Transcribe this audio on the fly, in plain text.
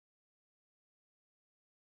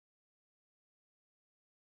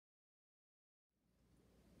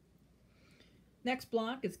Next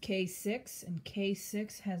block is K6, and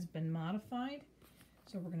K6 has been modified.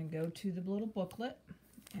 So we're going to go to the little booklet,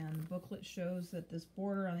 and the booklet shows that this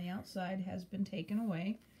border on the outside has been taken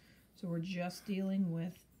away. So we're just dealing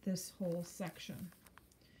with this whole section.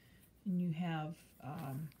 And you have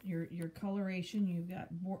your coloration. You've got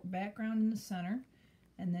background in the center,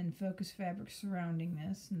 and then focus fabric surrounding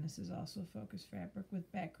this, and this is also focus fabric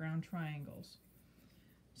with background triangles.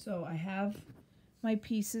 So I have my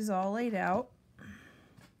pieces all laid out,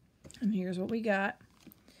 and here's what we got.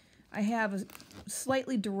 I have a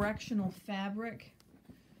slightly directional fabric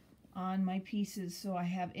on my pieces, so I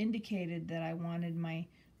have indicated that I wanted my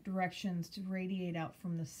directions to radiate out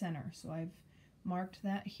from the center, so I've marked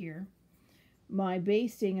that here. My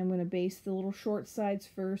basting, I'm going to baste the little short sides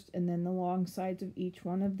first and then the long sides of each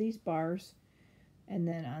one of these bars, and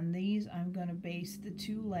then on these I'm going to baste the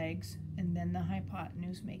two legs and then the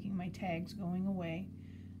hypotenuse, making my tags going away.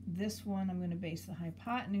 This one I'm going to baste the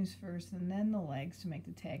hypotenuse first and then the legs to make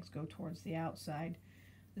the tags go towards the outside.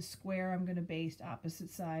 The square I'm going to baste opposite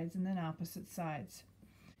sides and then opposite sides.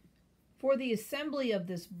 For the assembly of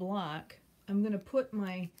this block, I'm going to put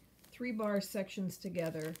my 3-bar sections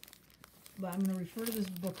together, but I'm going to refer to this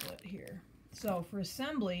booklet here. So for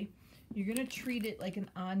assembly, you're going to treat it like an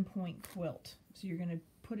on-point quilt. So you're going to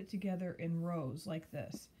put it together in rows like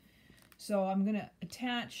this. So I'm going to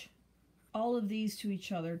attach all of these to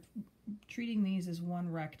each other, treating these as one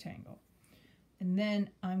rectangle. And then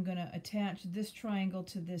I'm going to attach this triangle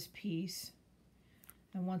to this piece.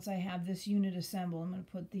 And once I have this unit assembled, I'm going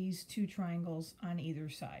to put these two triangles on either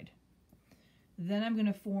side. Then I'm going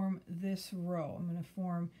to form this row. I'm going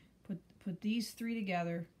to put these 3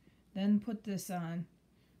 together, then put this on,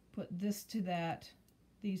 put this to that,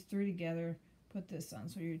 these 3 together, put this on.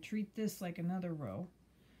 So you treat this like another row,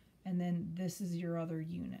 and then this is your other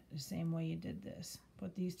unit, the same way you did this.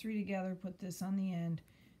 Put these 3 together, put this on the end,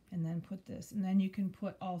 and then put this. And then you can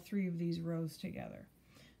put all 3 of these rows together.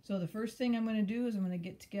 So the first thing I'm going to do is I'm going to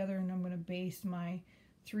get together and I'm going to baste my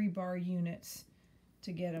 3-bar units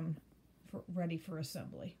to get them ready for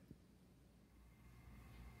assembly.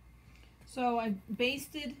 So I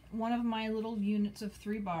basted one of my little units of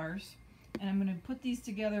 3 bars, and I'm going to put these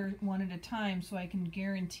together one at a time so I can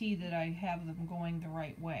guarantee that I have them going the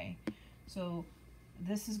right way. So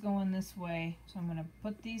this is going this way, so I'm going to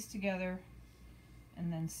put these together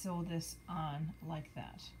and then sew this on like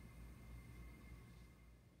that.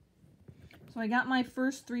 So I got my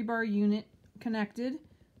first 3-bar unit connected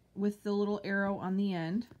with the little arrow on the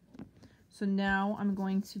end. So now I'm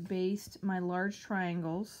going to baste my large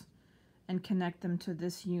triangles and connect them to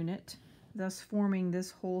this unit, thus forming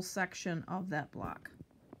this whole section of that block.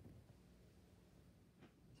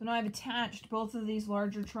 So now I've attached both of these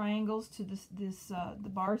larger triangles to the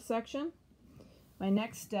bar section. My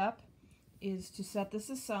next step is to set this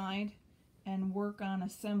aside and work on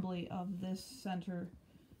assembly of this center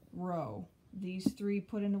row. These 3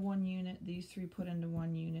 put into one unit, these 3 put into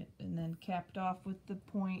one unit, and then capped off with the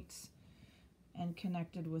points and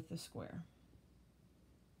connected with the square.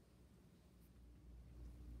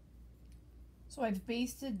 So I've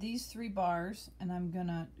basted these 3 bars, and I'm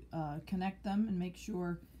gonna connect them and make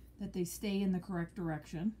sure that they stay in the correct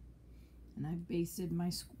direction. And I've basted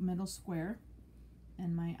my middle square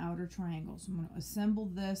and my outer triangle. So I'm going to assemble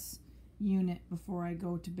this unit before I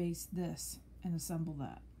go to baste this and assemble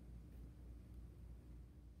that.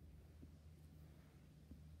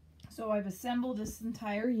 So I've assembled this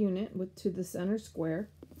entire unit to the center square,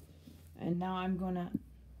 and now I'm going to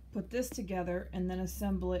put this together and then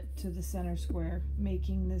assemble it to the center square,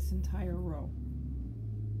 making this entire row.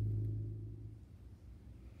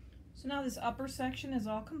 So now this upper section is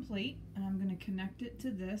all complete, and I'm going to connect it to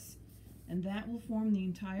this, and that will form the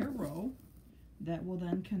entire row that will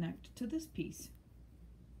then connect to this piece.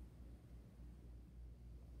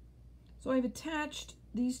 So I've attached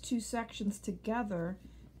these 2 sections together,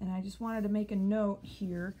 and I just wanted to make a note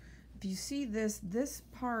here. If you see this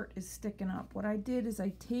part is sticking up. What I did is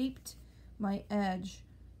I taped my edge,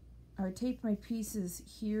 or I taped my pieces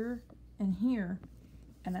here and here,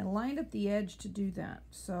 and I lined up the edge to do that.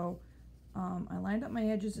 So I lined up my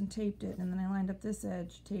edges and taped it, and then I lined up this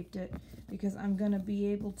edge, taped it, because I'm going to be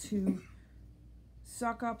able to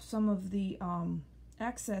suck up some of the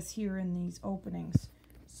excess here in these openings.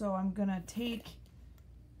 So I'm going to take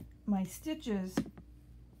my stitches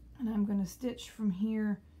and I'm going to stitch from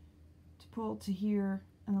here to pull to here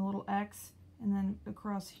and a little X, and then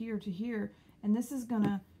across here to here, and this is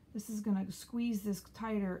gonna squeeze this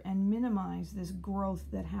tighter and minimize this growth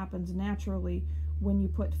that happens naturally when you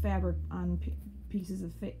put fabric on pieces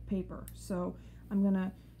of paper. So I'm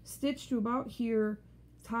gonna stitch to about here,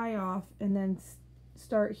 tie off, and then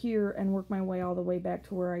start here and work my way all the way back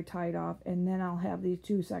to where I tied off, and then I'll have these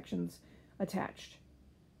two sections attached.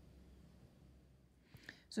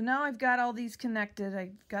 So now I've got all these connected.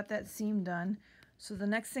 I've got that seam done. So the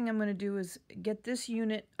next thing I'm going to do is get this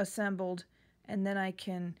unit assembled, and then I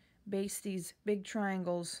can base these big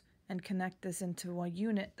triangles and connect this into a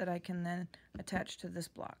unit that I can then attach to this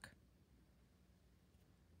block.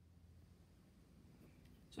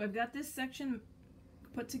 So I've got this section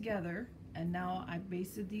put together, and now I've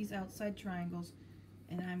basted these outside triangles,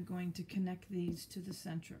 and I'm going to connect these to the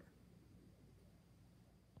center.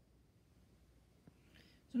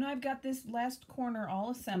 So now I've got this last corner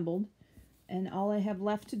all assembled, and all I have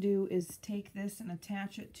left to do is take this and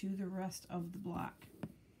attach it to the rest of the block.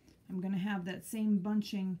 I'm going to have that same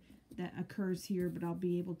bunching that occurs here, but I'll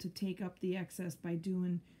be able to take up the excess by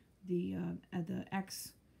doing the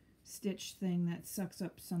X stitch thing that sucks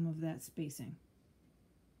up some of that spacing.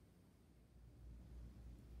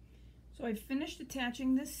 So I've finished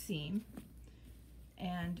attaching this seam,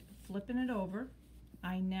 and flipping it over,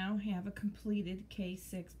 I now have a completed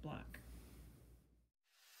K6 block.